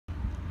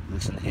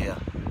Listen here.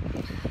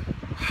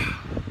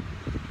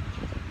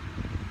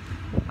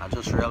 I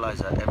just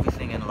realized that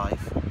everything in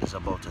life is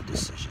about a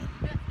decision.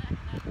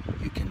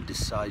 You can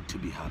decide to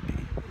be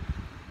happy,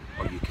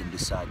 or you can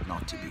decide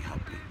not to be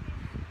happy.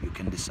 You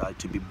can decide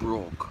to be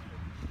broke,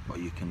 or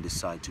you can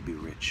decide to be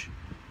rich.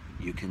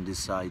 You can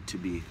decide to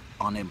be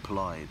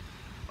unemployed,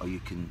 or you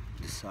can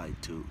decide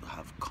to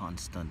have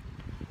constant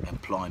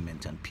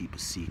employment and people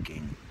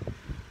seeking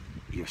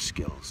your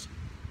skills.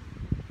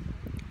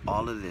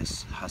 All of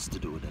this has to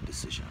do with a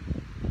decision.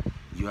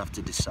 You have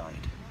to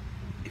decide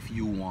if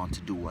you want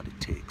to do what it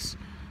takes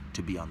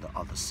to be on the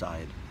other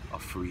side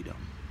of freedom.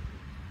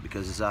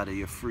 Because it's either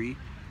you're free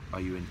or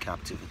you're in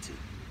captivity.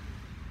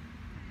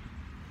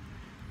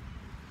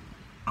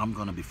 I'm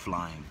gonna be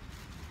flying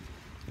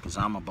because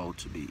I'm about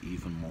to be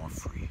even more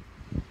free.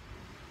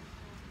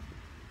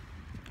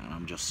 And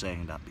I'm just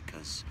saying that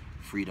because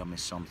freedom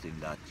is something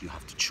that you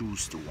have to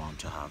choose to want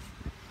to have.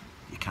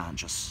 You can't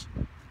just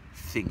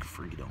think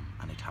freedom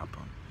and it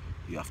happen.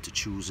 You have to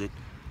choose it,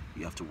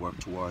 you have to work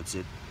towards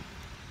it,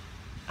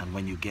 and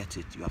when you get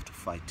it, you have to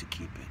fight to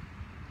keep it.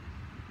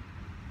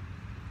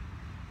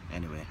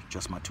 Anyway,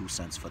 just my 2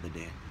 cents for the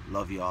day.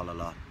 Love you all a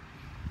lot.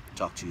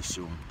 Talk to you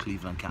soon.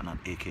 Cleveland Catnut,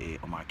 aka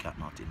Omar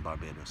Catnut in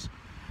Barbados.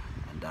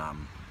 And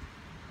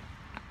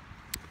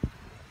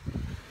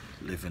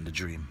living the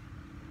dream.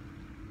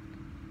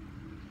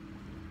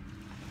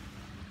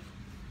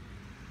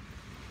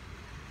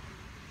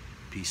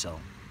 Peace out.